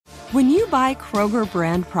When you buy Kroger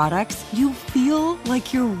brand products, you feel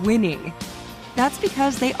like you're winning. That's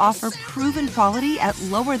because they offer proven quality at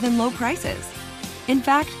lower than low prices. In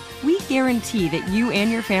fact, we guarantee that you and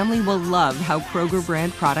your family will love how Kroger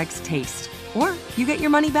brand products taste, or you get your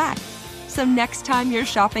money back. So next time you're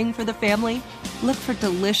shopping for the family, look for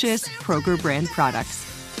delicious Kroger brand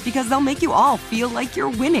products, because they'll make you all feel like you're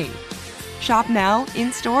winning. Shop now,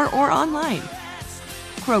 in-store, or online.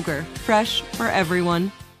 Kroger, fresh for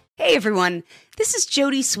everyone. Hey everyone, this is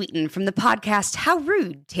Jody Sweeten from the podcast How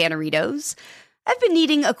Rude, Tanneritos. I've been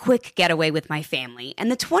needing a quick getaway with my family,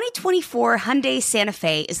 and the 2024 Hyundai Santa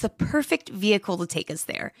Fe is the perfect vehicle to take us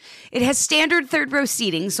there. It has standard third-row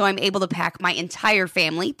seating, so I'm able to pack my entire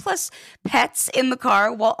family, plus pets, in the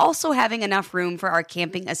car, while also having enough room for our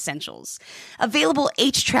camping essentials. Available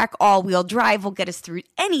H-Track all-wheel drive will get us through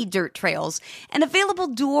any dirt trails, and available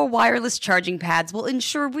dual wireless charging pads will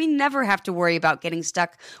ensure we never have to worry about getting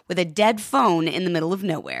stuck with a dead phone in the middle of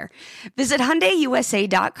nowhere. Visit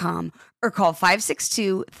HyundaiUSA.com or call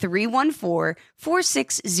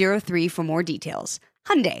 562-314-4603 for more details.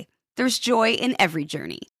 Hyundai, there's joy in every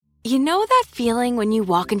journey. You know that feeling when you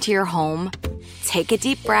walk into your home, take a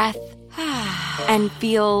deep breath, and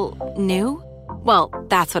feel new? Well,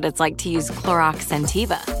 that's what it's like to use Clorox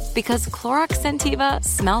Scentiva. Because Clorox Scentiva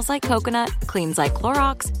smells like coconut, cleans like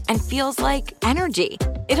Clorox, and feels like energy.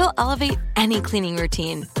 It'll elevate any cleaning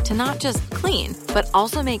routine to not just clean, but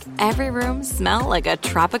also make every room smell like a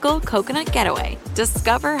tropical coconut getaway.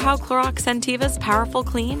 Discover how Clorox Scentiva's powerful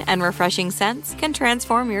clean and refreshing scents can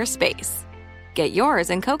transform your space. Get yours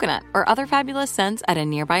in coconut or other fabulous scents at a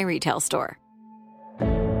nearby retail store.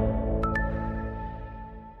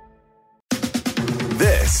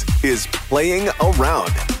 This is Playing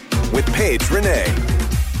Around with Paige Renee.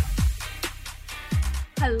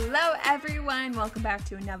 Hello, everyone. Welcome back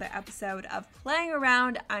to another episode of Playing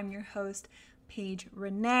Around. I'm your host, Paige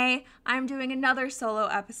Renee. I'm doing another solo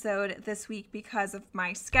episode this week because of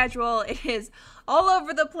my schedule. It is all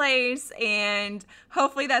over the place, and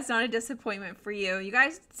hopefully that's not a disappointment for you. You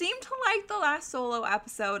guys seem to like the last solo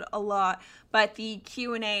episode a lot, but the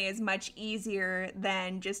Q&A is much easier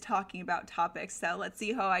than just talking about topics. So let's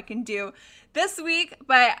see how I can do this week.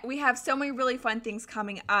 But we have so many really fun things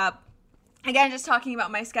coming up. Again, just talking about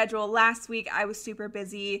my schedule. Last week, I was super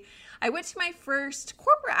busy. I went to my first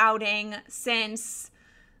corporate outing since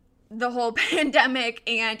the whole pandemic,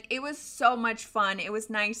 and it was so much fun. It was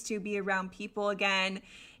nice to be around people again.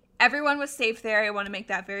 Everyone was safe there. I want to make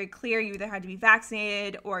that very clear. You either had to be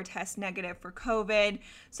vaccinated or test negative for COVID.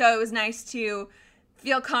 So it was nice to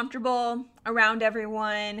feel comfortable around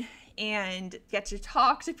everyone and get to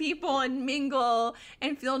talk to people and mingle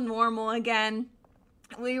and feel normal again.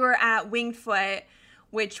 We were at Winged Foot,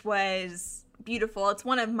 which was beautiful. It's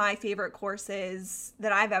one of my favorite courses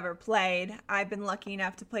that I've ever played. I've been lucky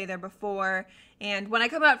enough to play there before. And when I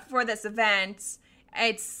come out for this event,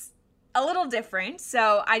 it's a little different.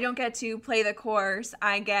 So I don't get to play the course.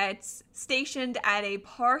 I get stationed at a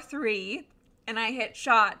par 3, and I hit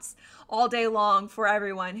shots all day long for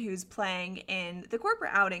everyone who's playing in the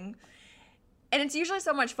corporate outing. And it's usually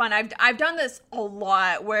so much fun. I've done this a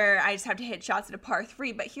lot where I just have to hit shots at a par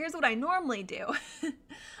 3, but here's what I normally do.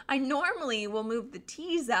 I normally will move the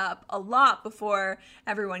tees up a lot before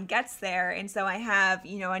everyone gets there. And so I have,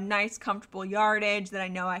 a nice comfortable yardage that I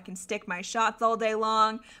know I can stick my shots all day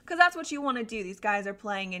long, because that's what you want to do. These guys are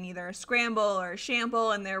playing in either a scramble or a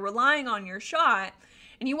shamble, and they're relying on your shot.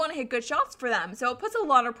 And you want to hit good shots for them. So it puts a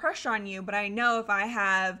lot of pressure on you, but I know if I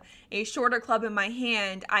have a shorter club in my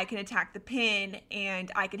hand, I can attack the pin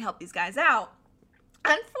and I can help these guys out.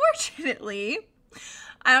 Unfortunately,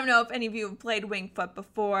 I don't know if any of you have played Winged Foot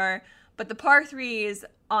before, but the par 3s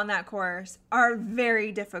on that course are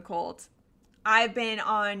very difficult. I've been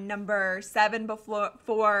on number 7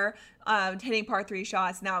 before hitting par 3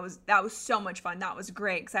 shots, and that was so much fun. That was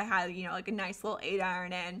great because I had, like a nice little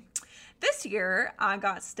 8-iron in. This year, I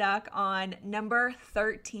got stuck on number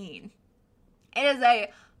 13. It is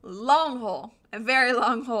a long hole, a very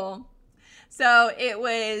long hole. So it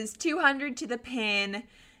was 200 to the pin.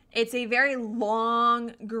 It's a very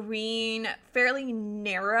long green, fairly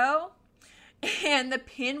narrow, and the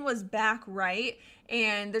pin was back right,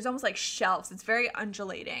 and there's almost like shelves. It's very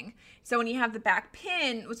undulating. So when you have the back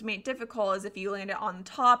pin, what's made it difficult is if you land it on the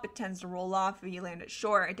top, it tends to roll off. If you land it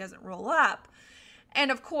short, it doesn't roll up. And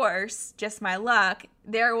of course, just my luck,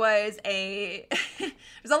 there was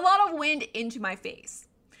there's a lot of wind into my face.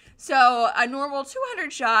 So a normal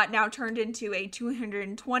 200 shot now turned into a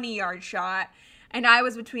 220-yard shot. And I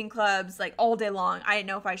was between clubs like all day long. I didn't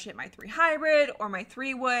know if I should hit my 3 hybrid or my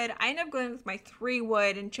 3 wood. I ended up going with my 3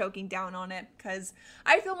 wood and choking down on it because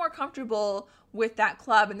I feel more comfortable with that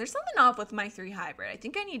club. And there's something off with my 3 hybrid. I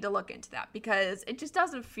think I need to look into that because it just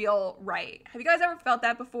doesn't feel right. Have you guys ever felt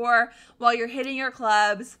that before while you're hitting your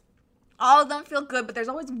clubs? All of them feel good, but there's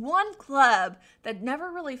always one club that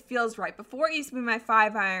never really feels right. Before it used to be my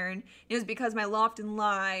 5 iron, it was because my loft and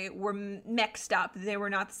lie were mixed up. They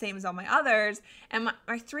were not the same as all my others. And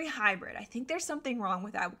my 3 hybrid, I think there's something wrong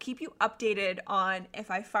with that. I will keep you updated on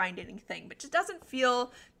if I find anything, but it just doesn't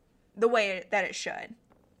feel the way that it should.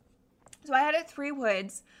 So I had 3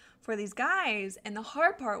 woods for these guys, and the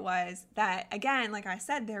hard part was that, again, like I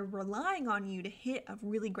said, they're relying on you to hit a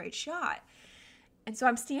really great shot. And so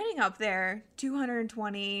I'm standing up there,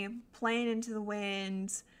 220, playing into the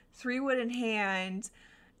wind, 3 wood in hand.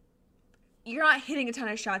 You're not hitting a ton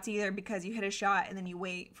of shots either because you hit a shot and then you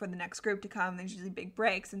wait for the next group to come. There's usually big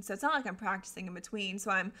breaks. And so it's not like I'm practicing in between.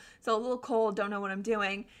 So I'm still a little cold, don't know what I'm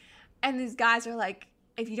doing. And these guys are like,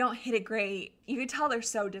 if you don't hit it great, you can tell they're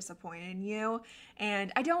so disappointed in you.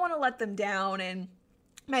 And I don't want to let them down. And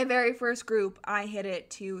my very first group, I hit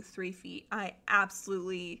it to 3 feet. I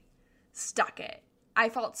absolutely stuck it. I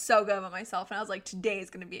felt so good about myself, and I was like, today is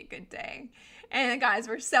going to be a good day. And the guys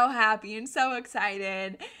were so happy and so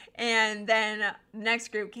excited. And then the next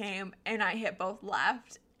group came, and I hit both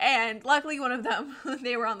left. And luckily one of them,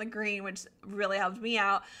 they were on the green, which really helped me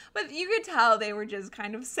out. But you could tell they were just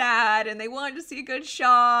kind of sad, and they wanted to see a good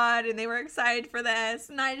shot, and they were excited for this.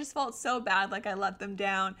 And I just felt so bad, like I let them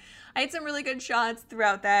down. I had some really good shots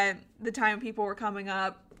throughout the time people were coming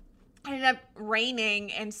up. It ended up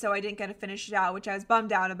raining, and so I didn't get to finish it out, which I was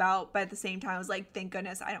bummed out about, but at the same time I was like, thank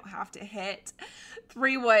goodness I don't have to hit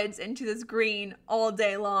 3 woods into this green all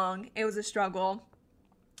day long. It was a struggle.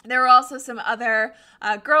 There were also some other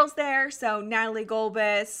girls there, so Natalie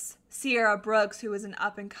Golbis, Sierra Brooks, who was an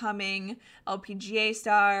up-and-coming LPGA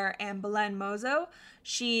star, and Belen Mozo.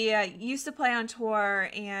 She used to play on tour,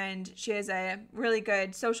 and she has a really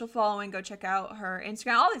good social following. Go check out her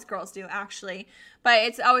Instagram. All these girls do, actually. But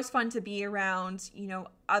it's always fun to be around,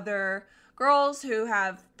 other girls who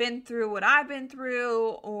have been through what I've been through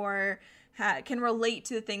or can relate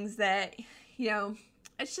to the things that,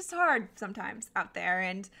 it's just hard sometimes out there.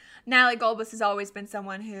 And Natalie Golbis has always been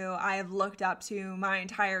someone who I have looked up to my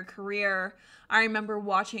entire career. I remember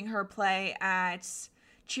watching her play at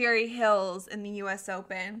Cherry Hills in the US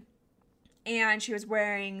Open, and she was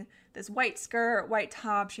wearing this white skirt, white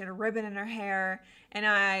top. She had a ribbon in her hair, and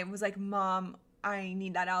I was like, Mom, I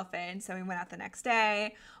need that outfit. And so we went out the next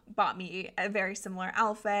day, bought me a very similar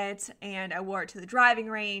outfit, and I wore it to the driving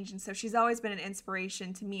range. And so she's always been an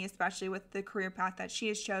inspiration to me, especially with the career path that she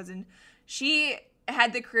has chosen. She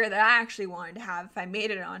had the career that I actually wanted to have if I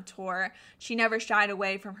made it on tour. She never shied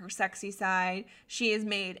away from her sexy side. She has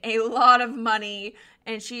made a lot of money,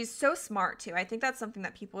 and she's so smart too. I think that's something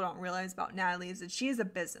that people don't realize about Natalie, is that she is a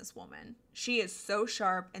businesswoman. She is so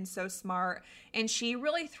sharp and so smart, and she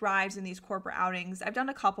really thrives in these corporate outings. I've done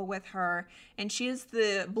a couple with her, and she is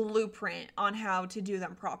the blueprint on how to do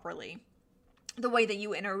them properly. The way that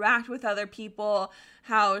you interact with other people,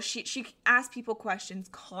 how she asks people questions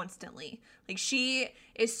constantly. Like, she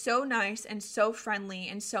is so nice and so friendly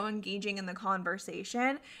and so engaging in the conversation.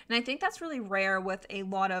 And I think that's really rare with a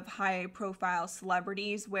lot of high profile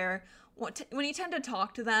celebrities, where when you tend to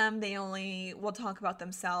talk to them, they only will talk about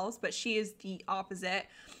themselves, but she is the opposite.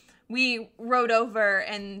 We rode over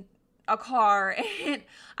in a car, and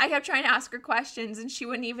I kept trying to ask her questions, and she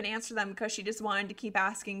wouldn't even answer them because she just wanted to keep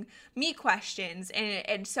asking me questions. And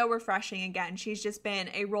it's so refreshing. Again, she's just been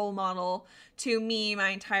a role model to me my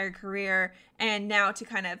entire career, and now to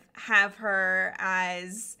kind of have her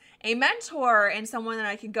as a mentor and someone that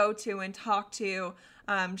I could go to and talk to,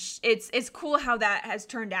 it's cool how that has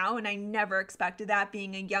turned out. And I never expected that,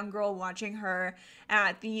 being a young girl watching her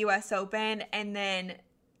at the US Open, and then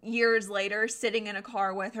years later sitting in a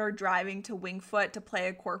car with her driving to Wingfoot to play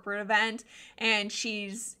a corporate event, and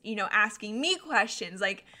she's asking me questions.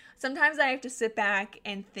 Like, sometimes I have to sit back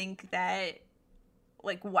and think that,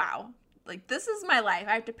 like, wow, like, this is my life.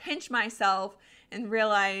 I have to pinch myself and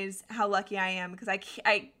realize how lucky I am, because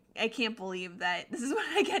I can't believe that this is what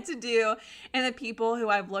I get to do, and the people who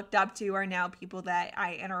I've looked up to are now people that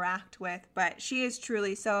I interact with. But she is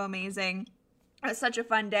truly so amazing. It was such a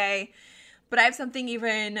fun day. But I have something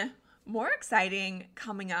even more exciting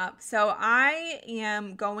coming up. So I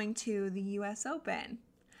am going to the US Open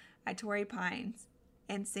at Torrey Pines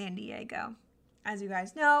in San Diego. As you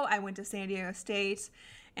guys know, I went to San Diego State,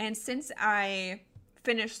 and since I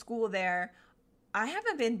finished school there, I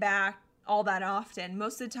haven't been back all that often.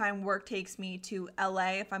 Most of the time work takes me to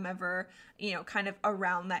LA if I'm ever, kind of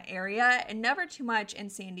around that area, and never too much in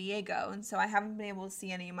San Diego. And so I haven't been able to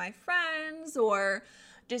see any of my friends or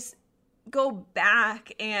just go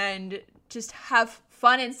back and just have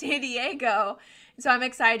fun in San Diego. So I'm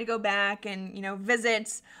excited to go back and,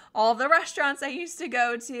 visit all the restaurants I used to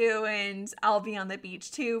go to, and I'll be on the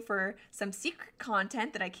beach too for some secret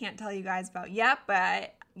content that I can't tell you guys about yet,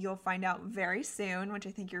 but you'll find out very soon, which I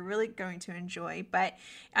think you're really going to enjoy. But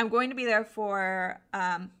I'm going to be there for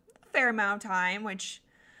a fair amount of time, which,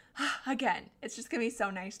 again, it's just going to be so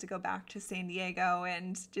nice to go back to San Diego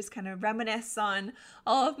and just kind of reminisce on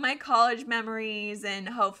all of my college memories, and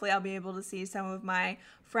hopefully I'll be able to see some of my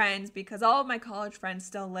friends, because all of my college friends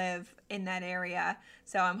still live in that area.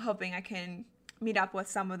 So I'm hoping I can meet up with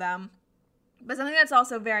some of them. But something that's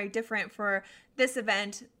also very different for this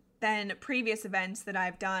event than previous events that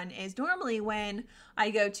I've done is normally when I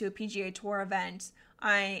go to a PGA Tour event,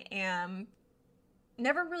 I am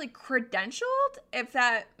never really credentialed, if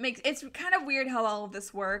that makes, it's kind of weird how all of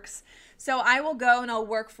this works. So I will go and I'll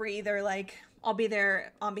work for either, like, I'll be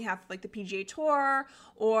there on behalf of like the PGA Tour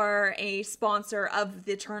or a sponsor of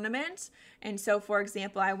the tournament. And so, for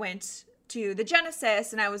example, I went to the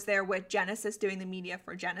Genesis and I was there with Genesis doing the media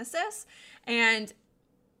for Genesis. And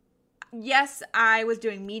yes, I was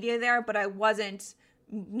doing media there, but I wasn't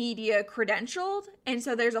media credentialed, and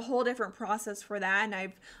so there's a whole different process for that,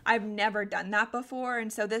 and I've never done that before.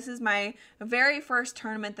 And so this is my very first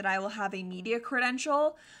tournament that I will have a media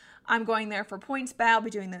credential. I'm going there for PointsBet. I'll be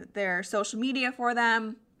doing their social media for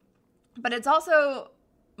them, but it's also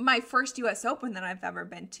my first US Open that I've ever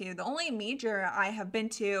been to. The only major I have been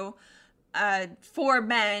to for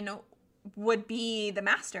men would be the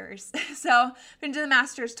Masters. So I've been to the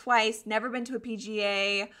Masters twice, never been to a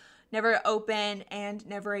PGA, never Open, and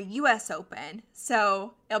never a US Open.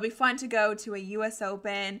 So it'll be fun to go to a US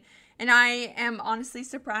Open. And I am honestly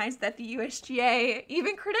surprised that the USGA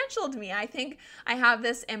even credentialed me. I think I have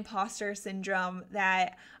this imposter syndrome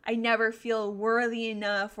that I never feel worthy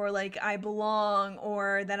enough, or like I belong,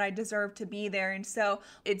 or that I deserve to be there. And so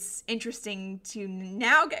it's interesting to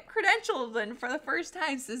now get credentialed and for the first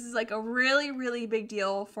time. So this is like a really, really big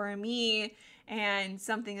deal for me, and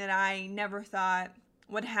something that I never thought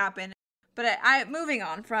would happen. But moving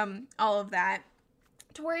on from all of that,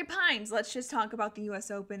 Torrey Pines, let's just talk about the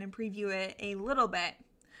US Open and preview it a little bit.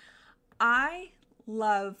 I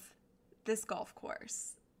love this golf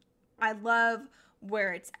course. I love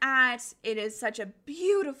where it's at. It is such a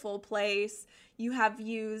beautiful place. You have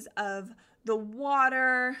views of the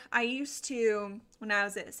water. I used to, when I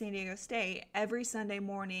was at San Diego State, every Sunday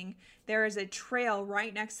morning, there is a trail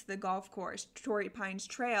right next to the golf course, Torrey Pines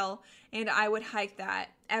Trail, and I would hike that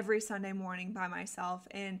every Sunday morning by myself,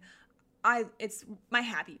 and it's my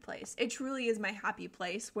happy place. It truly is my happy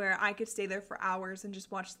place, where I could stay there for hours and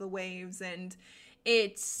just watch the waves, and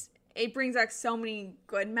it brings back so many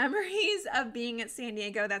good memories of being at San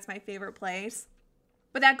Diego. That's my favorite place.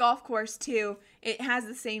 But that golf course too, it has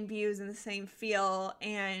the same views and the same feel,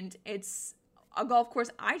 and it's a golf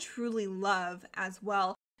course I truly love as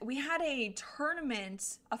well. We had a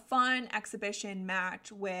tournament, a fun exhibition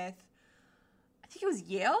match with, I think it was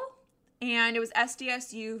Yale? And it was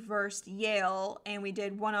SDSU versus Yale, and we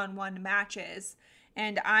did one-on-one matches.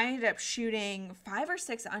 And I ended up shooting 5 or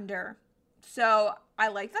 6 under. So I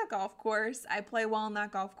like that golf course. I play well on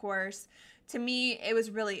that golf course. To me, it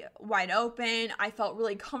was really wide open. I felt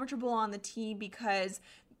really comfortable on the tee because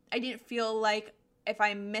I didn't feel like if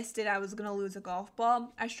I missed it, I was going to lose a golf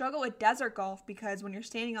ball. I struggle with desert golf because when you're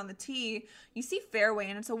standing on the tee, you see fairway,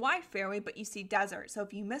 and it's a wide fairway, but you see desert. So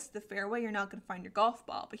if you miss the fairway, you're not going to find your golf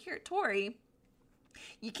ball. But here at Torrey,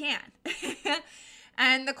 you can.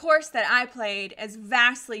 And the course that I played is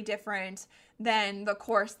vastly different than the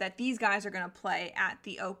course that these guys are going to play at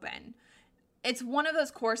the Open. It's one of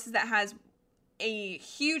those courses that has a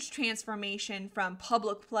huge transformation from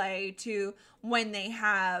public play to when they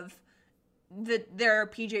have their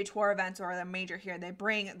PGA Tour events or their major here. They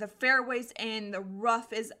bring the fairways in, the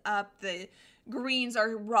rough is up, the greens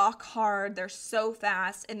are rock hard, they're so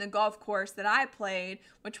fast. And the golf course that I played,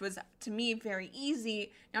 which was to me very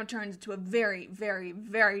easy, now turns into a very, very,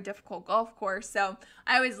 very difficult golf course. So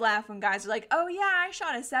I always laugh when guys are like, oh yeah, I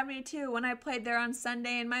shot a 72 when I played there on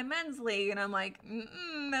Sunday in my men's league. And I'm like,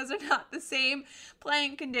 those are not the same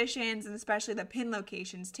playing conditions, and especially the pin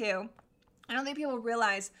locations too. I don't think people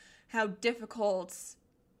realize how difficult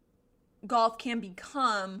golf can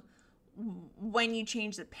become when you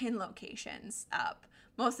change the pin locations up.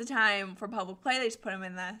 most of the time for public play, they just put them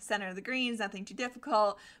in the center of the greens, nothing too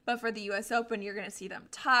difficult. But for the US Open, you're going to see them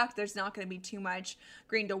tucked. There's not going to be too much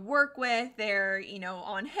green to work with. They're,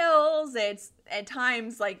 on hills. It's at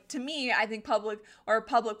times, like, to me, I think public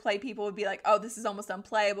play people would be like, oh, this is almost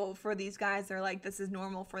unplayable. For these guys, they're like, this is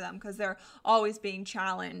normal for them because they're always being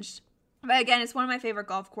challenged. But again, it's one of my favorite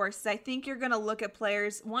golf courses. I think you're going to look at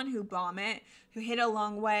players, one, who bomb it, who hit a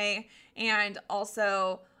long way, and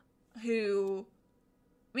also who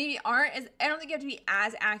maybe aren't as, I don't think you have to be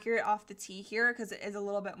as accurate off the tee here because it is a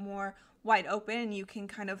little bit more wide open and you can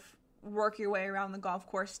kind of work your way around the golf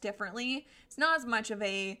course differently. It's not as much of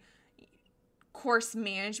a course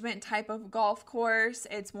management type of golf course.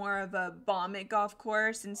 It's more of a bomb it golf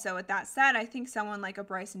course. And so with that said, I think someone like a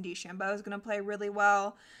Bryson DeChambeau is going to play really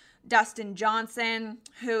well. Dustin Johnson,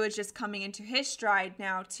 who is just coming into his stride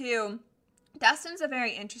now too. Dustin's a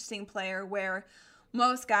very interesting player where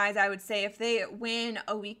most guys, I would say, if they win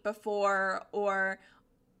a week before or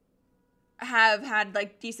have had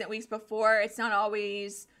like decent weeks before, it's not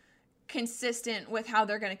always consistent with how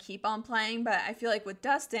they're going to keep on playing. But I feel like with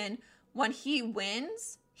Dustin, when he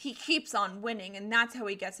wins, he keeps on winning, and that's how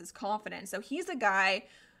he gets his confidence. So he's a guy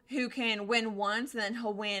who can win once and then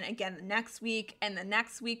he'll win again the next week and the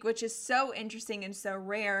next week, which is so interesting and so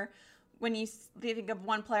rare. When you think of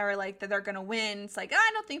one player like that they're going to win, it's like,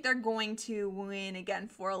 I don't think they're going to win again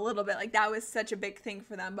for a little bit. Like that was such a big thing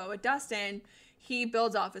for them. But with Dustin, he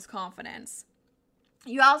builds off his confidence.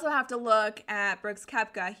 You also have to look at Brooks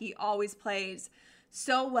Koepka. He always plays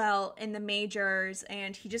so well in the majors,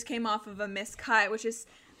 and he just came off of a missed cut, which is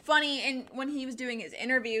funny. And when he was doing his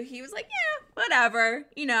interview, he was like, yeah, whatever.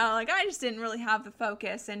 Like I just didn't really have the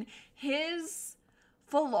focus. And his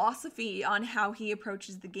philosophy on how he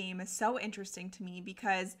approaches the game is so interesting to me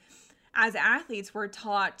because as athletes, we're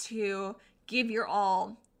taught to give your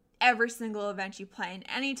all every single event you play. And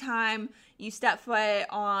anytime you step foot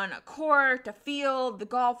on a court, a field, the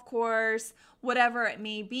golf course, whatever it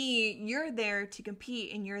may be, you're there to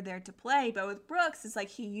compete and you're there to play. But with Brooks, it's like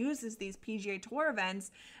he uses these PGA Tour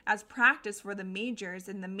events as practice for the majors,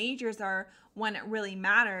 and the majors are when it really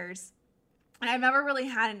matters. And I've never really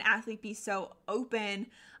had an athlete be so open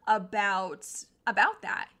about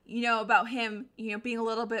that, about him, being a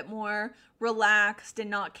little bit more relaxed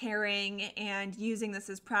and not caring and using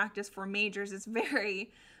this as practice for majors is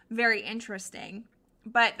very, very interesting.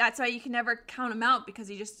 But that's why you can never count him out because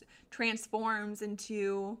he just transforms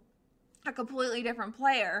into a completely different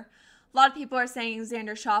player. A lot of people are saying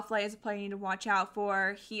Xander Schauffele is a player you need to watch out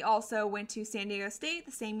for. He also went to San Diego State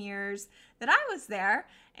the same years that I was there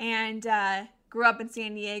and grew up in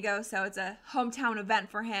San Diego, so it's a hometown event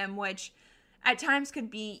for him, which at times could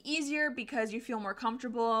be easier because you feel more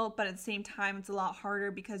comfortable, but at the same time it's a lot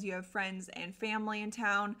harder because you have friends and family in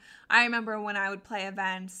town. I remember when I would play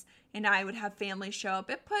events and I would have family show up,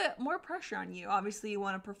 it put more pressure on you. Obviously, you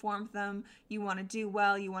want to perform for them, you want to do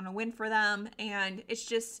well, you want to win for them, and it's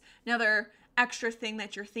just another extra thing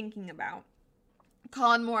that you're thinking about.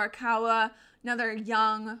 Colin Morikawa, another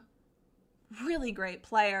young, really great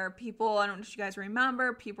player. People, I don't know if you guys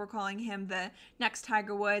remember, people were calling him the next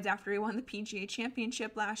Tiger Woods after he won the PGA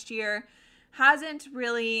Championship last year.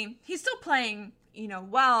 He's still playing,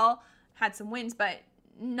 well, had some wins, but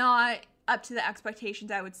not up to the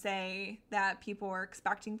expectations I would say that people were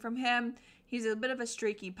expecting from him. He's a bit of a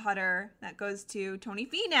streaky putter. That goes to Tony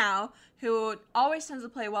Finau, who always tends to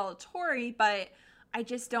play well at Torrey, but I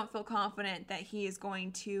just don't feel confident that he is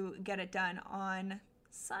going to get it done on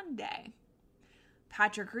Sunday.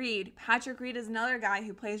 Patrick Reed. Patrick Reed is another guy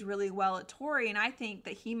who plays really well at Torrey, and I think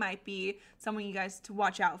that he might be someone you guys to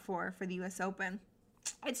watch out for the US Open.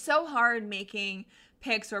 It's so hard making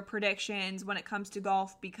picks or predictions when it comes to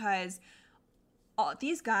golf because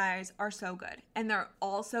these guys are so good, and they're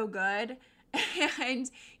all so good,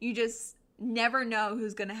 and you just never know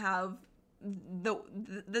who's going to have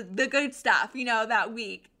the good stuff, that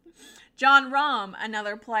week. Jon Rahm,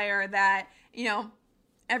 another player that,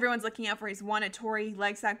 everyone's looking out for. He's won at Torrey. He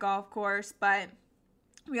likes that golf course, but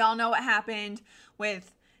we all know what happened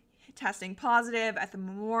with testing positive at the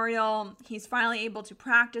Memorial. He's finally able to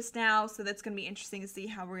practice now, so that's going to be interesting to see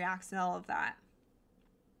how he reacts to all of that.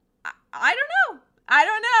 I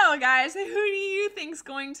don't know, guys. Who do you think's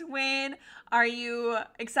going to win? Are you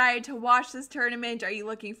excited to watch this tournament? Are you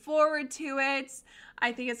looking forward to it?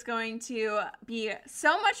 I think it's going to be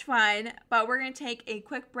so much fun, but we're going to take a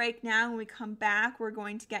quick break now. When we come back, we're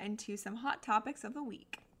going to get into some hot topics of the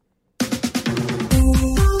week.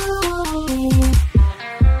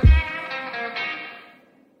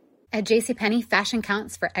 At JCPenney, fashion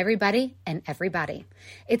counts for everybody and everybody.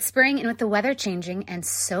 It's spring, and with the weather changing and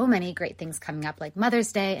so many great things coming up like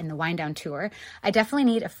Mother's Day and the Wind Down Tour, I definitely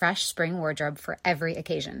need a fresh spring wardrobe for every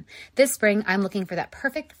occasion. This spring, I'm looking for that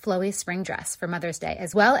perfect flowy spring dress for Mother's Day,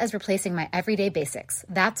 as well as replacing my everyday basics.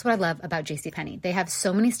 That's what I love about JCPenney. They have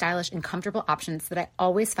so many stylish and comfortable options that I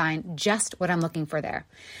always find just what I'm looking for there.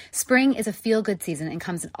 Spring is a feel-good season and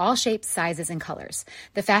comes in all shapes, sizes, and colors.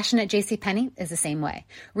 The fashion at JCPenney is the same way.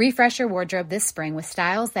 Refresh your wardrobe this spring with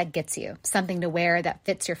styles that gets you, something to wear that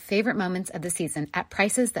fits your favorite moments of the season at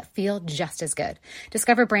prices that feel just as good.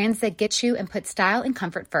 Discover brands that get you and put style and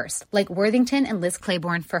comfort first, like Worthington and Liz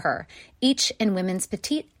Claiborne for her, each in women's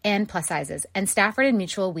petite and plus sizes, and Stafford and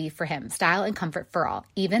Mutual weave for him, style and comfort for all,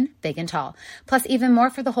 even big and tall. Plus even more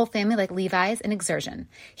for the whole family like Levi's and Exertion.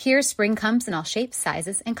 Here, spring comes in all shapes,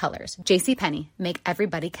 sizes, and colors. JCPenney, make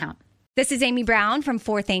everybody count. This is Amy Brown from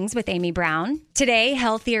 4 Things with Amy Brown. Today,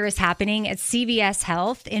 healthier is happening at CVS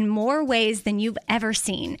Health in more ways than you've ever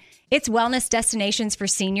seen. It's wellness destinations for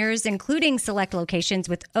seniors, including select locations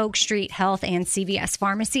with Oak Street Health and CVS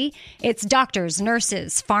Pharmacy. It's doctors,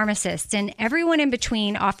 nurses, pharmacists, and everyone in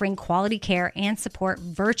between offering quality care and support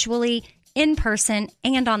virtually, in person,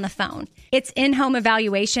 and on the phone. It's in-home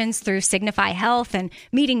evaluations through Signify Health and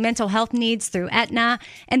meeting mental health needs through Aetna.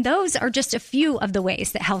 And those are just a few of the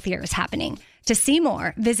ways that healthier is happening. To see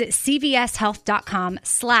more, visit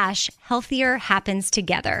cvshealth.com/healthier happens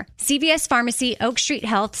together. CVS Pharmacy, Oak Street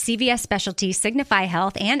Health, CVS Specialty, Signify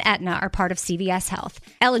Health, and Aetna are part of CVS Health.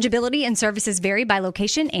 Eligibility and services vary by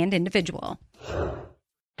location and individual.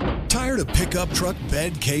 Tired of pickup truck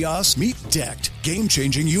bed chaos? Meet Decked.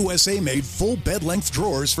 Game-changing USA-made full bed-length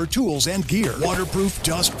drawers for tools and gear. Waterproof,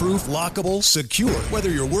 dust-proof, lockable, secure.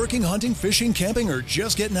 Whether you're working, hunting, fishing, camping, or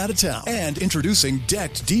just getting out of town. And introducing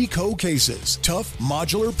Decked Deco cases. Tough,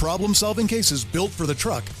 modular, problem-solving cases built for the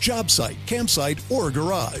truck, job site, campsite, or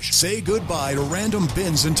garage. Say goodbye to random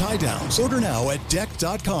bins and tie-downs. Order now at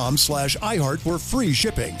decked.com/iHeart for free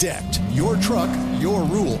shipping. Decked. Your truck, your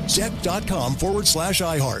rules.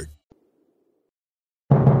 Decked.com/iHeart.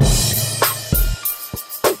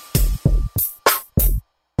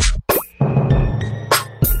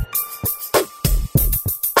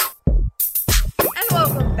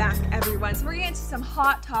 So we're getting into some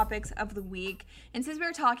hot topics of the week. And since we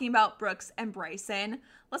were talking about Brooks and Bryson,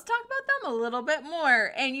 let's talk about them a little bit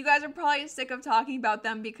more. And you guys are probably sick of talking about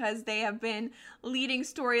them because they have been leading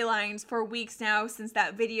storylines for weeks now since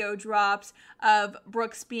that video dropped of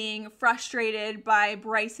Brooks being frustrated by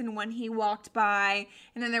Bryson when he walked by.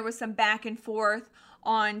 And then there was some back and forth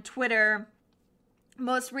on Twitter.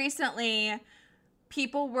 Most recently,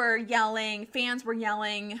 fans were yelling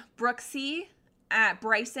Brooksy at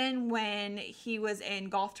Bryson when he was in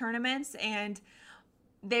golf tournaments, and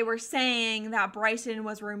they were saying that Bryson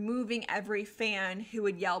was removing every fan who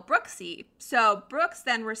would yell Brooksy. So Brooks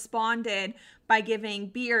then responded by giving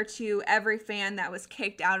beer to every fan that was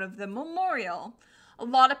kicked out of the memorial. A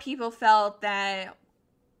lot of people felt that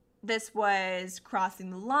this was crossing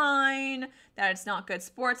the line, that it's not good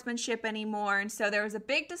sportsmanship anymore, and so there was a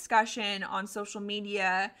big discussion on social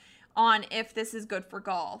media on if this is good for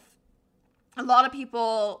golf. A lot of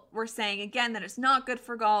people were saying, again, that it's not good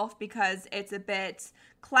for golf because it's a bit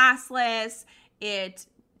classless, it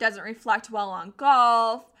doesn't reflect well on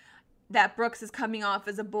golf, that Brooks is coming off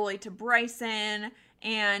as a bully to Bryson,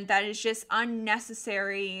 and that it's just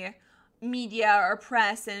unnecessary media or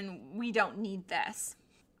press, and we don't need this.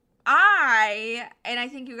 I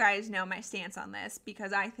think you guys know my stance on this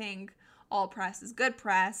because I think all press is good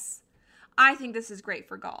press. I think this is great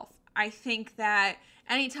for golf. I think that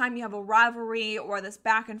anytime you have a rivalry or this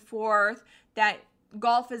back and forth, that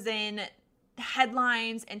golf is in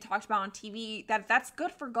headlines and talked about on TV, that's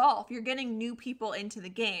good for golf. You're getting new people into the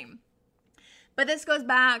game. But this goes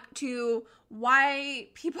back to why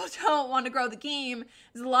people don't want to grow the game,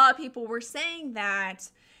 is a lot of people were saying that,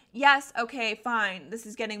 yes, okay, fine, this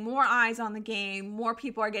is getting more eyes on the game, more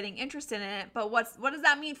people are getting interested in it, but what does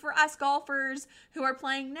that mean for us golfers who are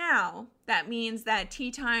playing now? That means that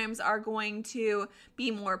tee times are going to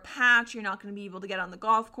be more packed, you're not going to be able to get on the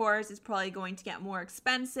golf course, it's probably going to get more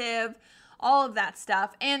expensive, all of that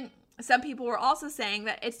stuff. And some people were also saying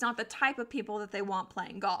that it's not the type of people that they want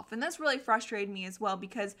playing golf. And this really frustrated me as well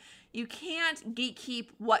because you can't gatekeep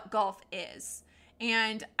what golf is.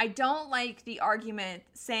 And I don't like the argument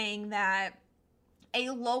saying that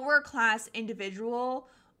a lower class individual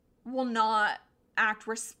will not act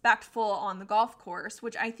respectful on the golf course,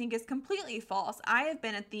 which I think is completely false. I have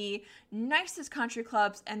been at the nicest country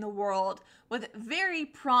clubs in the world with very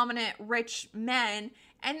prominent rich men,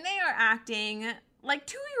 and they are acting like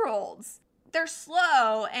 2-year-olds. they're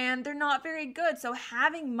slow and they're not very good. So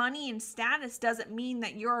having money and status doesn't mean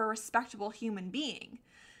that you're a respectable human being.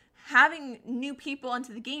 Having new people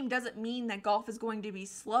into the game doesn't mean that golf is going to be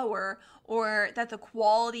slower or that the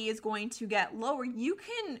quality is going to get lower. You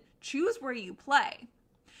can choose where you play.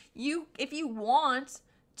 If you want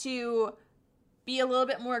to be a little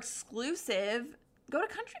bit more exclusive, go to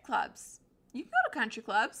country clubs. You can go to country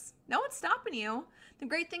clubs. No one's stopping you. The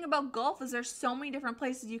great thing about golf is there's so many different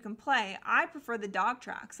places you can play. I prefer the dog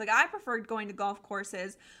tracks. Like, I prefer going to golf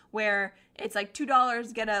courses where it's like $2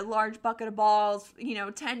 to get a large bucket of balls,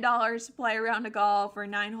 $10 to play a round of golf, or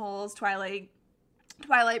 9 holes, twilight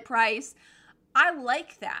price. I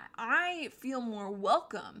like that. I feel more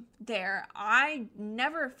welcome there. I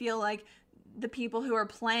never feel like the people who are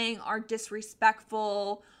playing are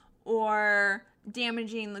disrespectful or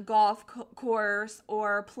damaging the golf course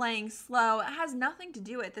or playing slow. It has nothing to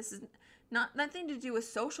do with it. This is nothing to do with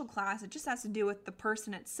social class. It just has to do with the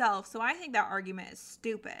person itself. So I think that argument is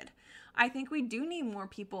stupid. I think we do need more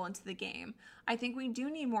people into the game. I think we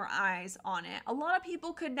do need more eyes on it. A lot of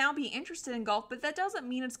people could now be interested in golf, but that doesn't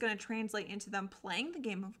mean it's going to translate into them playing the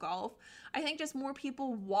game of golf. I think just more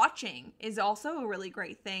people watching is also a really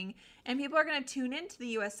great thing. And people are going to tune into the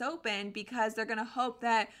US Open because they're going to hope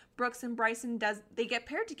that Brooks and Bryson they get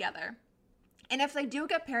paired together. And if they do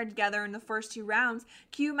get paired together in the first 2 rounds,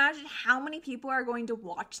 can you imagine how many people are going to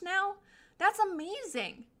watch now? That's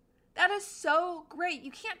amazing. That is so great.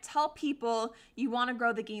 You can't tell people you want to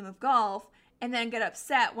grow the game of golf and then get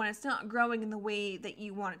upset when it's not growing in the way that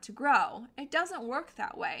you want it to grow. It doesn't work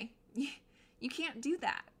that way. You can't do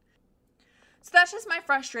that. So that's just my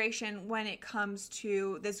frustration when it comes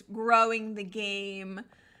to this growing the game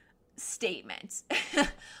statement.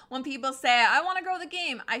 When people say, I want to grow the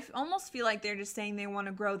game, I almost feel like they're just saying they want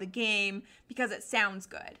to grow the game because it sounds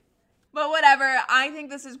good. But whatever, I think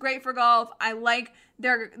this is great for golf. I like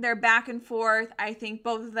their back and forth. I think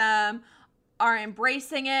both of them are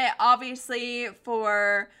embracing it, obviously,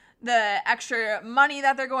 for the extra money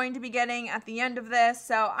that they're going to be getting at the end of this.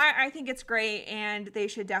 So I think it's great, and they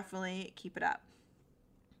should definitely keep it up.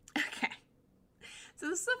 Okay. So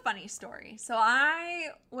this is a funny story. So I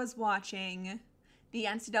was watching the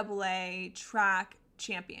NCAA track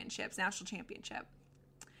championships, national championship.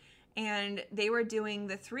 And they were doing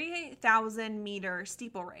the 3,000 meter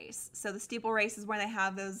steeple race. So the steeple race is where they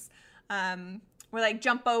have those, where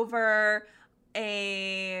jump over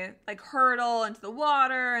a hurdle into the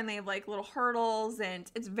water, and they have little hurdles, and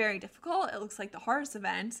it's very difficult. It looks like the hardest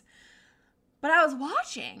event. But I was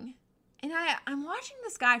watching, and I'm watching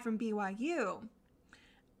this guy from BYU,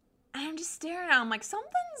 and I'm just staring at him like,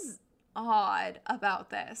 something's odd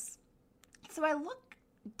about this. So I look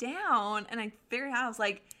down, and I figured out, I was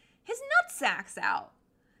like, his nutsack's out.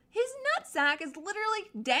 His nutsack is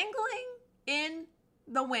literally dangling in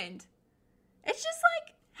the wind. It's just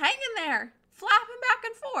hanging there, flapping back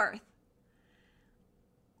and forth.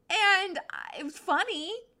 And it was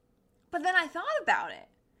funny, but then I thought about it.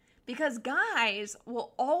 Because guys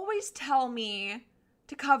will always tell me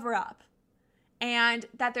to cover up. And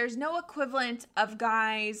that there's no equivalent of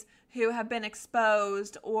guys who have been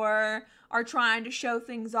exposed or are trying to show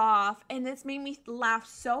things off. And this made me laugh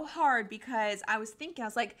so hard because I was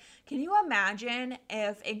like, can you imagine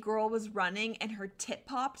if a girl was running and her tit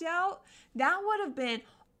popped out? That would have been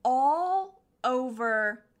all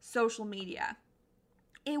over social media.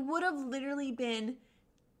 It would have literally been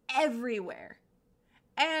everywhere.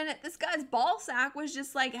 And this guy's ball sack was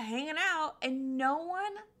just hanging out, and no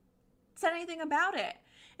one said anything about it.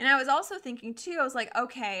 And I was also thinking too, I was like,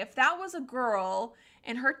 okay, if that was a girl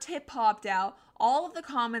and her tit popped out, all of the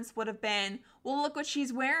comments would have been, well, look what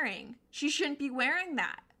she's wearing. She shouldn't be wearing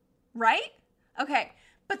that, right? Okay,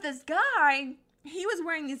 but this guy, he was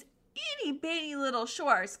wearing these itty bitty little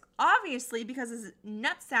shorts, obviously because his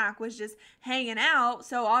nutsack was just hanging out,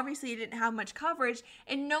 so obviously he didn't have much coverage,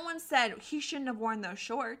 and no one said he shouldn't have worn those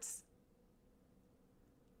shorts.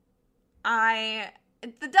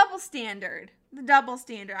 The double standard.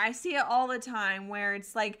 I see it all the time where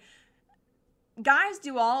it's guys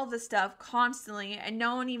do all of this stuff constantly and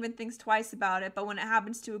no one even thinks twice about it, but when it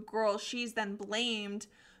happens to a girl, she's then blamed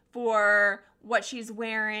for what she's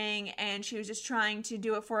wearing, and she was just trying to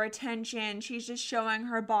do it for attention. She's just showing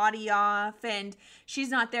her body off, and she's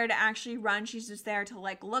not there to actually run. She's just there to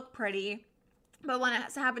look pretty. But when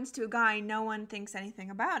it happens to a guy, no one thinks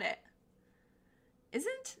anything about it.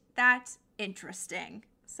 Isn't that interesting?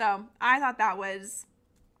 So I thought that was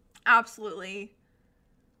absolutely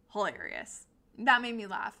hilarious. That made me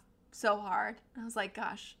laugh so hard. I was like,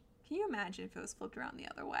 gosh, can you imagine if it was flipped around the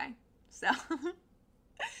other way? So,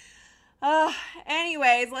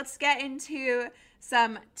 Anyways, let's get into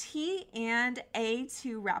some T&A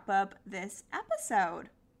to wrap up this episode.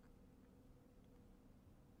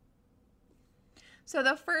 So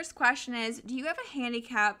the first question is, do you have a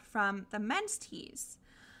handicap from the men's tees?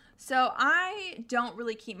 So I don't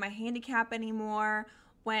really keep my handicap anymore.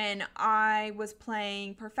 When I was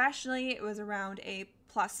playing professionally, it was around a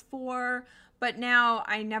 +4, but now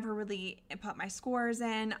I never really put my scores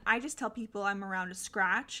in. I just tell people I'm around a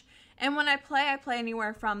scratch. And when I play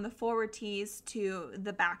anywhere from the forward tees to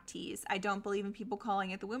the back tees. I don't believe in people calling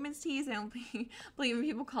it the women's tees. I don't believe in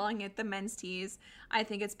people calling it the men's tees. I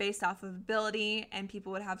think it's based off of ability, and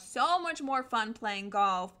people would have so much more fun playing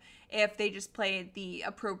golf if they just played the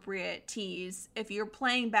appropriate tees. If you're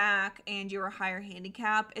playing back and you're a higher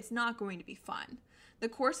handicap, it's not going to be fun. The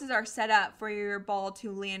courses are set up for your ball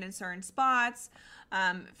to land in certain spots,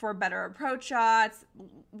 for better approach shots,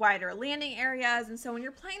 wider landing areas. And so when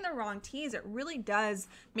you're playing the wrong tees, it really does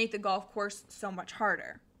make the golf course so much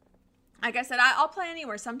harder. Like I said, I'll play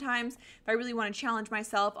anywhere. Sometimes if I really want to challenge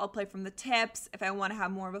myself, I'll play from the tips. If I want to have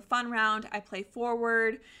more of a fun round, I play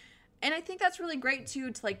forward. And I think that's really great too,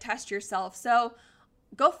 to like test yourself. So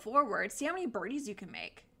go forward, see how many birdies you can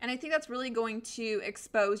make. And I think that's really going to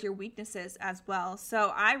expose your weaknesses as well.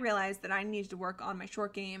 So I realized that I needed to work on my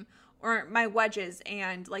short game, or my wedges,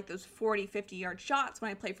 and like those 40, 50 yard shots when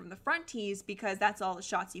I play from the front tees, because that's all the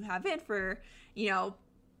shots you have in for,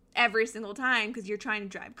 every single time, because you're trying to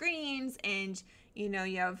drive greens, and you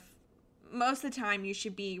have most of the time you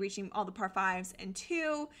should be reaching all the par 5s and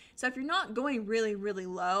 2. So if you're not going really, really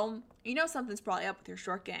low, something's probably up with your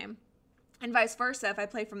short game. And vice versa, if I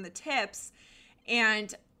play from the tips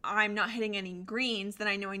and I'm not hitting any greens, then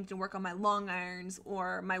I know I need to work on my long irons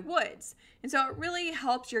or my woods. And so it really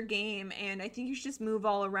helps your game, and I think you should just move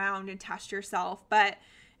all around and test yourself. But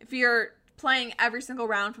if you're playing every single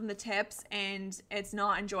round from the tips and it's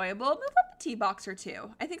not enjoyable, move up a tee box or two.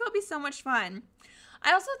 I think it'll be so much fun.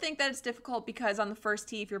 I also think that it's difficult because on the first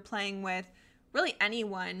tee, if you're playing with really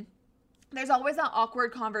anyone, there's always that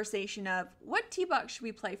awkward conversation of, what tee box should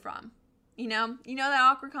we play from? That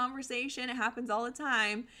awkward conversation. It happens all the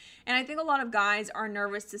time. And I think a lot of guys are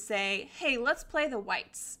nervous to say, hey, let's play the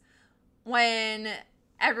whites, when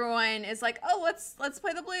everyone is like, oh, let's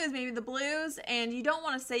play the blues, maybe the blues. And you don't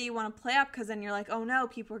want to say you want to play up, because then you're like, oh no,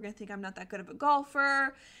 people are going to think I'm not that good of a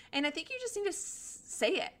golfer. And I think you just need to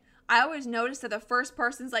say it. I always notice that the first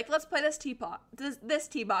person's like, let's play this tee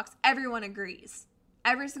box. Everyone agrees.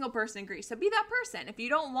 Every single person agrees. So be that person. If you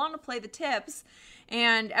don't want to play the tips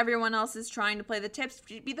and everyone else is trying to play the tips,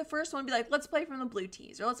 be the first one to be like, let's play from the blue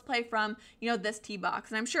tees, or let's play from, this tee box.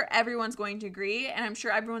 And I'm sure everyone's going to agree, and I'm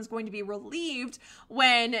sure everyone's going to be relieved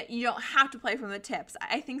when you don't have to play from the tips.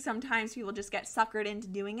 I think sometimes people just get suckered into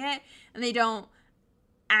doing it and they don't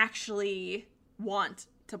actually want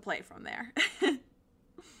to play from there.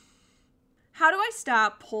 How do I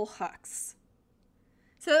stop pull hooks?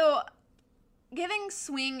 So giving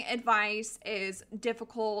swing advice is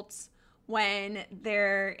difficult when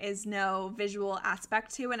there is no visual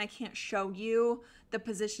aspect to it, and I can't show you the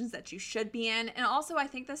positions that you should be in. And also, I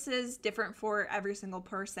think this is different for every single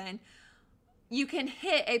person. You can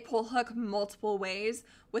hit a pull hook multiple ways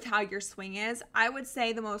with how your swing is. I would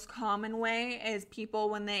say the most common way is people,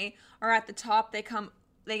 when they are at the top, they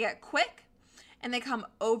get quick and they come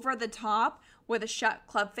over the top with a shut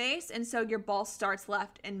club face, and so your ball starts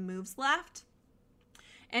left and moves left.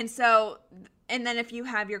 And then if you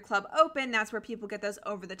have your club open, that's where people get those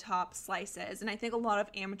over the top slices. And I think a lot of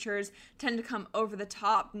amateurs tend to come over the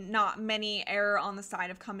top, not many err on the side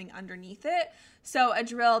of coming underneath it. So a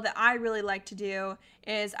drill that I really like to do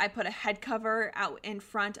is I put a head cover out in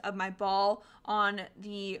front of my ball on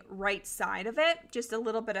the right side of it, just a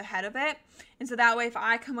little bit ahead of it. And so that way, if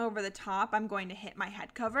I come over the top, I'm going to hit my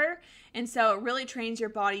head cover. And so it really trains your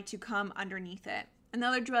body to come underneath it.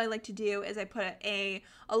 Another drill I like to do is I put a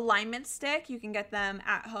alignment stick. You can get them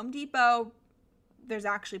at Home Depot. There's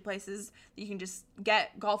actually places that you can just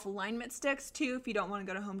get golf alignment sticks too if you don't want to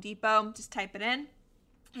go to Home Depot. Just type it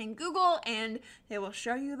in Google and they will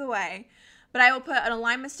show you the way. But I will put an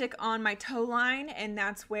alignment stick on my toe line, and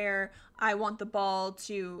that's where I want the ball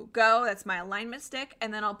to go. That's my alignment stick.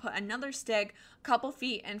 And then I'll put another stick a couple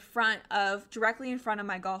feet directly in front of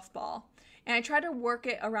my golf ball. And I try to work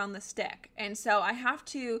it around the stick. And so I have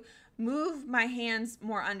to move my hands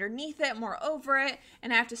more underneath it, more over it,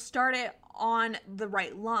 and I have to start it on the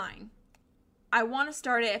right line. I want to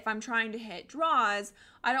start it, if I'm trying to hit draws,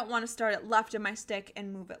 I don't want to start it left of my stick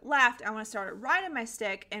and move it left. I want to start it right of my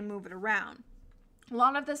stick and move it around. A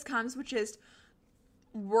lot of this comes with just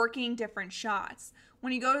working different shots.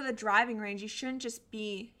 when you go to the driving range, you shouldn't just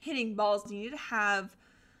be hitting balls. You need to have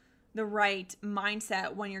the right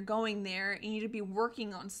mindset when you're going there. You need to be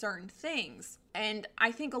working on certain things. And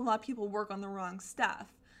I think a lot of people work on the wrong stuff.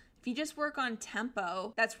 If you just work on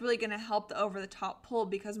tempo, that's really going to help the over-the-top pull,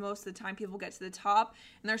 because most of the time people get to the top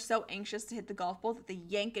and they're so anxious to hit the golf ball that they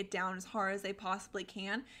yank it down as hard as they possibly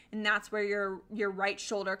can. And that's where your right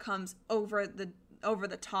shoulder comes over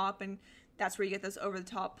the top, and that's where you get those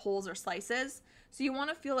over-the-top pulls or slices. So you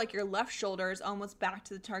want to feel like your left shoulder is almost back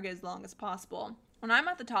to the target as long as possible. When I'm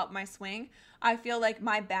at the top of my swing, I feel like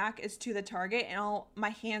my back is to the target and all my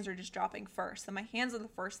hands are just dropping first. So my hands are the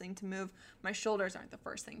first thing to move. My shoulders aren't the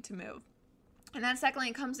first thing to move. And then secondly,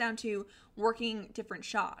 it comes down to working different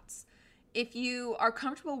shots. If you are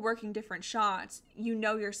comfortable working different shots, you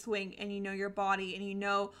know your swing and you know your body and you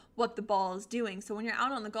know what the ball is doing. So when you're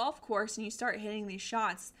out on the golf course and you start hitting these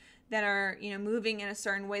shots that are, moving in a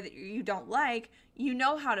certain way that you don't like, you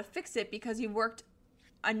know how to fix it because you've worked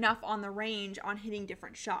enough on the range on hitting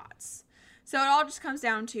different shots. So it all just comes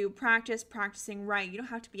down to practicing right. You don't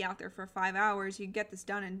have to be out there for 5 hours. You get this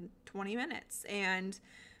done in 20 minutes. And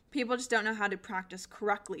people just don't know how to practice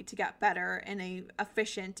correctly to get better in a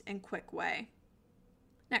efficient and quick way.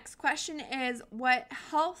 Next question is, what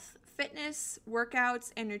health, fitness,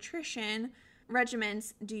 workouts, and nutrition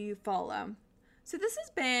regimens do you follow? So this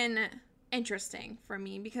has been interesting for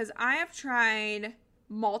me because I have tried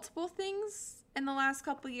multiple things in the last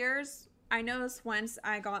couple years. I noticed once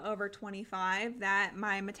I got over 25 that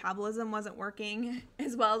my metabolism wasn't working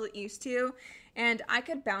as well as it used to, and I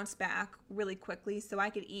could bounce back really quickly. So I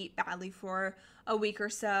could eat badly for a week or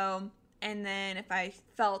so, and then if I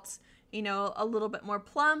felt, a little bit more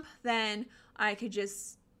plump, then I could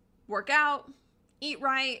just work out, eat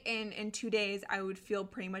right, and in 2 days I would feel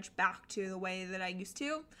pretty much back to the way that I used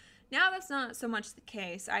to. Now that's not so much the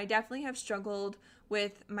case. I definitely have struggled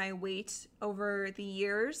with my weight over the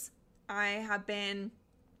years. I have been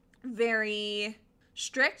very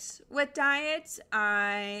strict with diet.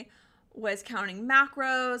 I was counting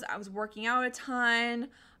macros. I was working out a ton.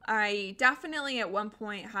 I definitely at one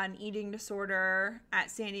point had an eating disorder at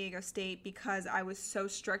San Diego State because I was so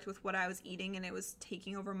strict with what I was eating and it was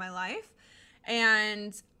taking over my life.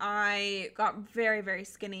 And I got very, very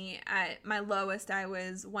skinny. At my lowest, I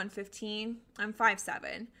was 115. I'm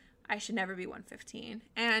 5'7". I should never be 115.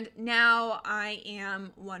 And now I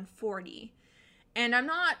am 140. And I'm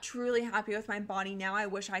not truly happy with my body now. I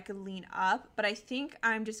wish I could lean up, but I think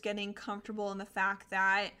I'm just getting comfortable in the fact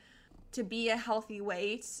that to be a healthy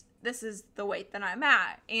weight, this is the weight that I'm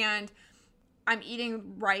at. And I'm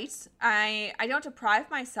eating right. I don't deprive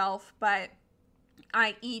myself, but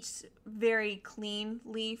I eat very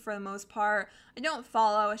cleanly for the most part. I don't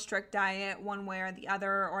follow a strict diet one way or the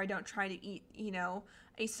other, or I don't try to eat,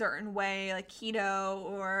 a certain way like keto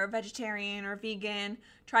or vegetarian or vegan.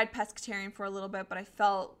 Tried pescatarian for a little bit, but I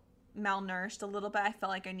felt malnourished a little bit. I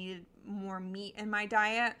felt like I needed more meat in my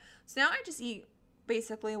diet. So now I just eat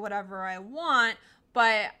basically whatever I want,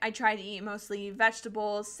 but I try to eat mostly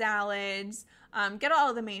vegetables, salads, get all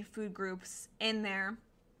of the main food groups in there.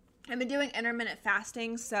 I've been doing intermittent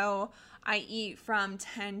fasting, so I eat from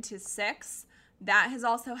 10 to 6. That has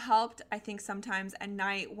also helped. I think sometimes at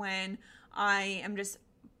night when I am just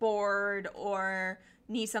bored or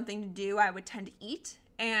need something to do, I would tend to eat.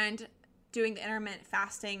 And doing the intermittent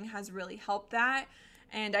fasting has really helped that.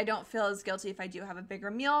 And I don't feel as guilty if I do have a bigger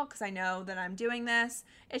meal because I know that I'm doing this.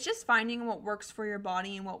 It's just finding what works for your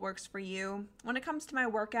body and what works for you. When it comes to my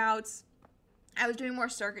workouts, I was doing more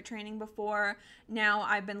circuit training before. Now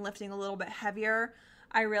I've been lifting a little bit heavier.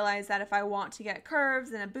 I realize that if I want to get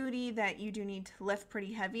curves and a booty, that you do need to lift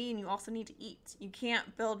pretty heavy, and you also need to eat. You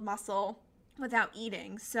can't build muscle without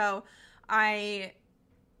eating. So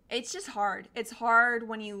it's just hard. It's hard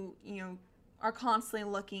when you are constantly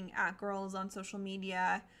looking at girls on social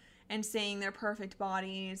media and seeing their perfect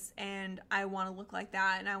bodies, and I want to look like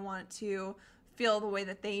that, and I want to feel the way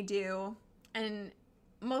that they do. And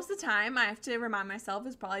most of the time I have to remind myself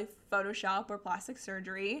it's probably Photoshop or plastic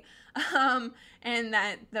surgery, and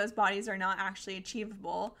that those bodies are not actually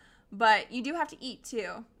achievable. But you do have to eat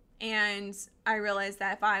too. And I realized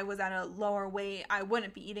that if I was at a lower weight, I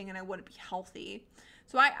wouldn't be eating and I wouldn't be healthy.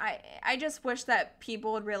 So I just wish that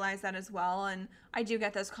people would realize that as well. And I do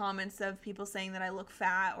get those comments of people saying that I look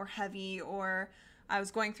fat or heavy, or I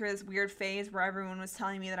was going through this weird phase where everyone was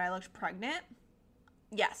telling me that I looked pregnant.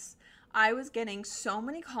 Yes. I was getting so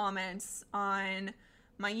many comments on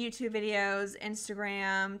my YouTube videos,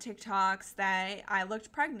 Instagram, TikToks that I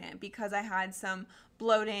looked pregnant because I had some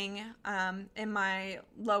bloating in my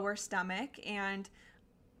lower stomach, and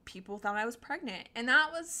people thought I was pregnant. And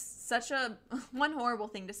that was such a one horrible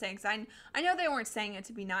thing to say, because I know they weren't saying it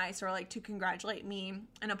to be nice or like to congratulate me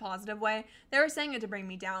in a positive way. They were saying it to bring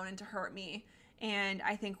me down and to hurt me. And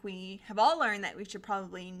I think we have all learned that we should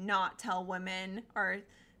probably not tell women or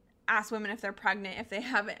ask women if they're pregnant if they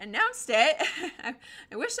haven't announced it.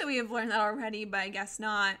 I wish that we have learned that already, but I guess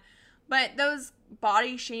not. But those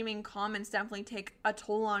body shaming comments definitely take a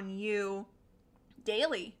toll on you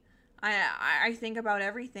daily. I think about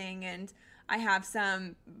everything, and I have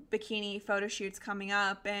some bikini photo shoots coming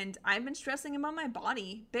up, and I've been stressing about my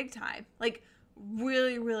body big time, like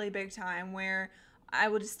really, really big time, where I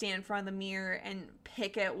would just stand in front of the mirror and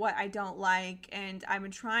pick at what I don't like. And I've been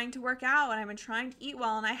trying to work out, and I've been trying to eat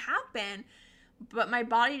well, and I have been, but my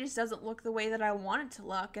body just doesn't look the way that I want it to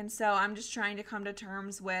look. And so I'm just trying to come to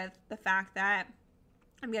terms with the fact that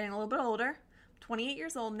I'm getting a little bit older. I'm 28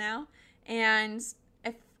 years old now, and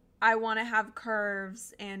if I want to have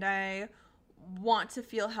curves and I want to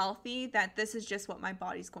feel healthy, that this is just what my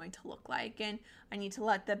body's going to look like. And I need to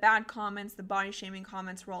let the bad comments, the body shaming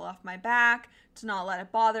comments, roll off my back, to not let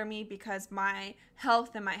it bother me, because my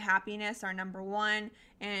health and my happiness are number one.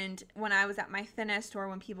 And when I was at my thinnest, or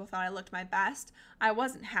when people thought I looked my best, I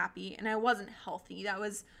wasn't happy and I wasn't healthy. I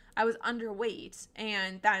was underweight,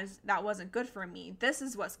 and that wasn't good for me. This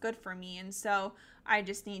is what's good for me. And so I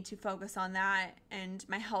just need to focus on that, and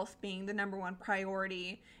my health being the number one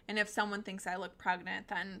priority. And if someone thinks I look pregnant,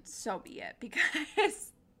 then so be it,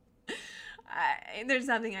 because there's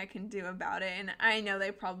nothing I can do about it. And I know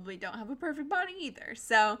they probably don't have a perfect body either.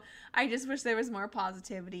 So I just wish there was more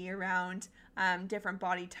positivity around different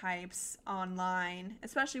body types online,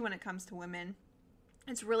 especially when it comes to women.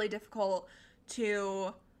 It's really difficult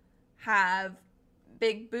to have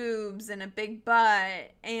big boobs and a big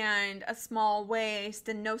butt and a small waist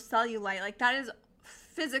and no cellulite. Like, that is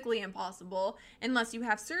physically impossible unless you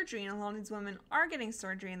have surgery, and a lot of these women are getting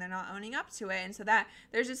surgery and they're not owning up to it. And so that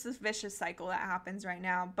there's just this vicious cycle that happens right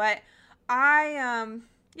now. But I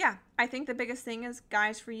think the biggest thing is,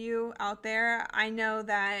 guys, for you out there, I know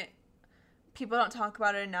that people don't talk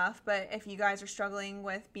about it enough, but if you guys are struggling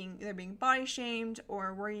with either being body shamed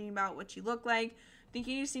or worrying about what you look like, I think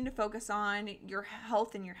you just need to focus on your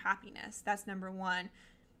health and your happiness. That's number one.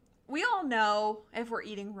 We all know if we're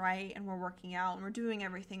eating right and we're working out and we're doing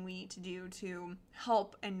everything we need to do to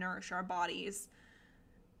help and nourish our bodies.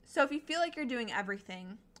 So if you feel like you're doing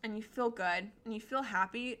everything and you feel good and you feel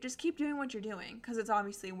happy, just keep doing what you're doing, because it's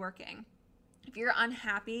obviously working. If you're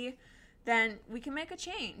unhappy, then we can make a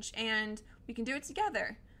change and we can do it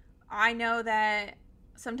together. I know that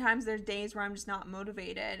sometimes there's days where I'm just not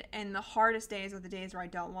motivated, and the hardest days are the days where I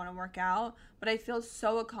don't want to work out, but I feel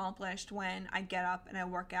so accomplished when I get up and I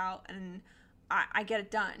work out and I get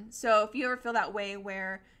it done. So if you ever feel that way,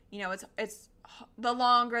 where, you know, it's the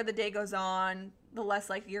longer the day goes on, the less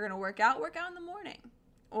likely you're going to work out in the morning.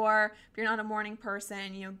 Or if you're not a morning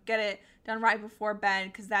person, you know, get it done right before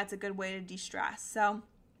bed, because that's a good way to de-stress. So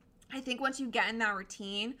I think once you get in that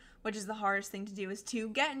routine, which is the hardest thing to do, is to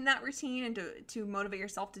get in that routine and to motivate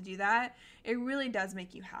yourself to do that, it really does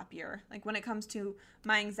make you happier. Like, when it comes to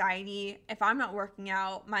my anxiety, if I'm not working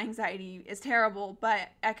out, my anxiety is terrible, but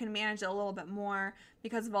I can manage it a little bit more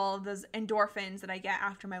because of all of those endorphins that I get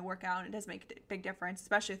after my workout. It does make a big difference,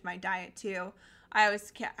 especially with my diet too. I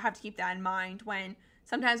always have to keep that in mind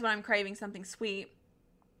sometimes when I'm craving something sweet,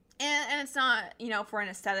 and it's not, you know, for an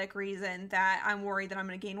aesthetic reason that I'm worried that I'm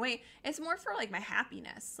going to gain weight. It's more for, like, my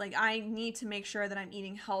happiness. Like, I need to make sure that I'm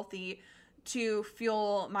eating healthy to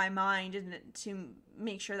fuel my mind and to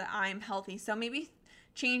make sure that I'm healthy. So maybe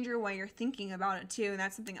change your way you're thinking about it too. And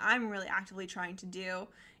that's something I'm really actively trying to do,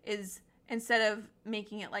 is instead of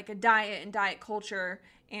making it like a diet and diet culture,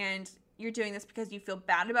 and you're doing this because you feel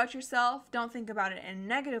bad about yourself, don't think about it in a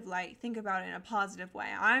negative light. Think about it in a positive way.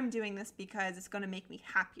 I'm doing this because it's going to make me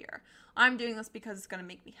happier. I'm doing this because it's going to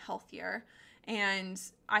make me healthier. And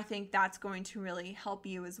I think that's going to really help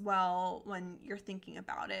you as well when you're thinking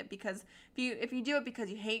about it. Because if you do it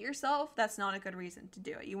because you hate yourself, that's not a good reason to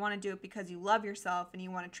do it. You want to do it because you love yourself and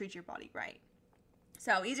you want to treat your body right.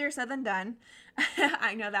 So easier said than done.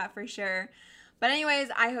 I know that for sure. But anyways,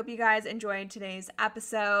 I hope you guys enjoyed today's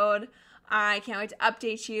episode. I can't wait to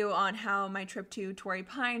update you on how my trip to Torrey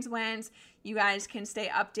Pines went. You guys can stay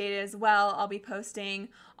updated as well. I'll be posting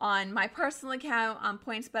on my personal account, on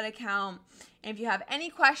PointsBet account. And if you have any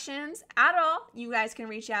questions at all, you guys can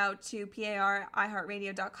reach out to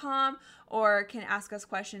par@iheartradio.com or can ask us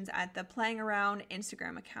questions at the Playing Around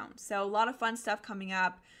Instagram account. So a lot of fun stuff coming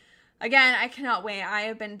up. again, I cannot wait. I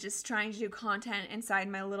have been just trying to do content inside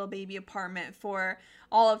my little baby apartment for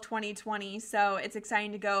all of 2020. So it's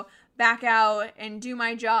exciting to go back out and do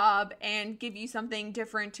my job and give you something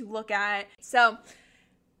different to look at. So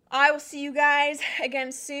I will see you guys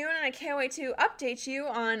again soon, and I can't wait to update you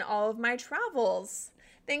on all of my travels.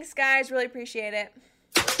 Thanks, guys. Really appreciate it.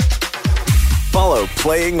 Follow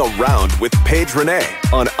Playing Around with Paige Renee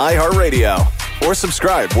on iHeartRadio or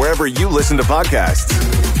subscribe wherever you listen to podcasts.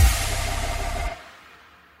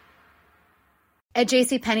 At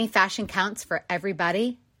JCPenney, fashion counts for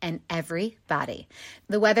everybody and everybody.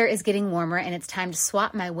 The weather is getting warmer, and it's time to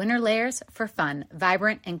swap my winter layers for fun,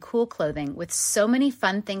 vibrant, and cool clothing. With so many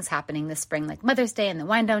fun things happening this spring, like Mother's Day and the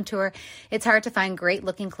Wind Down Tour, it's hard to find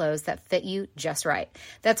great-looking clothes that fit you just right.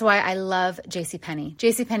 That's why I love JCPenney.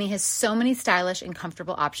 JCPenney has so many stylish and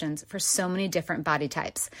comfortable options for so many different body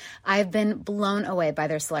types. I've been blown away by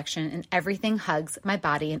their selection, and everything hugs my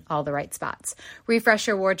body in all the right spots. Refresh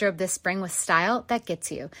your wardrobe this spring with style that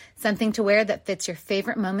gets you. Something to wear that fits your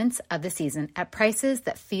favorite moments of the season at prices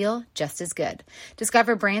that feel just as good.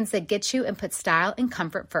 Discover brands that get you and put style and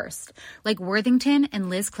comfort first, like Worthington and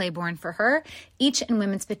Liz Claiborne for her, each in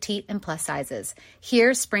women's petite and plus sizes.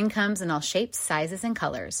 Here, spring comes in all shapes, sizes, and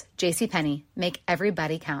colors. JCPenney, make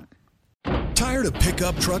everybody count. Tired of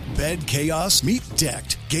pickup truck bed chaos? Meet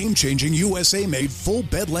Decked. Game-changing USA-made full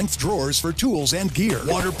bed-length drawers for tools and gear.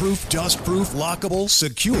 Waterproof, dust-proof, lockable,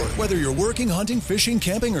 secure. Whether you're working, hunting, fishing,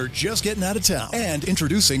 camping, or just getting out of town. And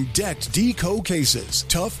introducing Decked Deco cases.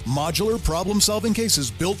 Tough, modular, problem-solving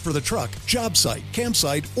cases built for the truck, job site,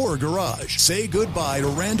 campsite, or garage. Say goodbye to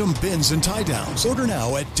random bins and tie-downs. Order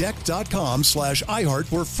now at decked.com/iHeart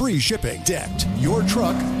for free shipping. Decked. Your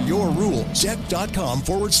truck, your rules.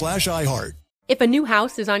 Decked.com/iHeart. If a new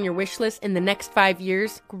house is on your wish list in the next 5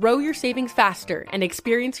 years, grow your savings faster and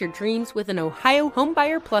experience your dreams with an Ohio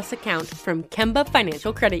Homebuyer Plus account from Kemba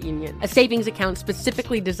Financial Credit Union. A savings account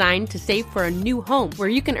specifically designed to save for a new home, where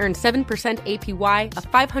you can earn 7% APY, a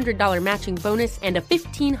 $500 matching bonus, and a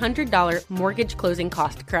 $1,500 mortgage closing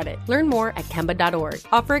cost credit. Learn more at Kemba.org.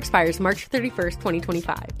 Offer expires March 31st,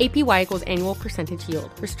 2025. APY equals annual percentage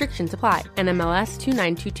yield. Restrictions apply. NMLS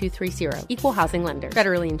 292230. Equal housing lender.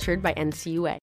 Federally insured by NCUA.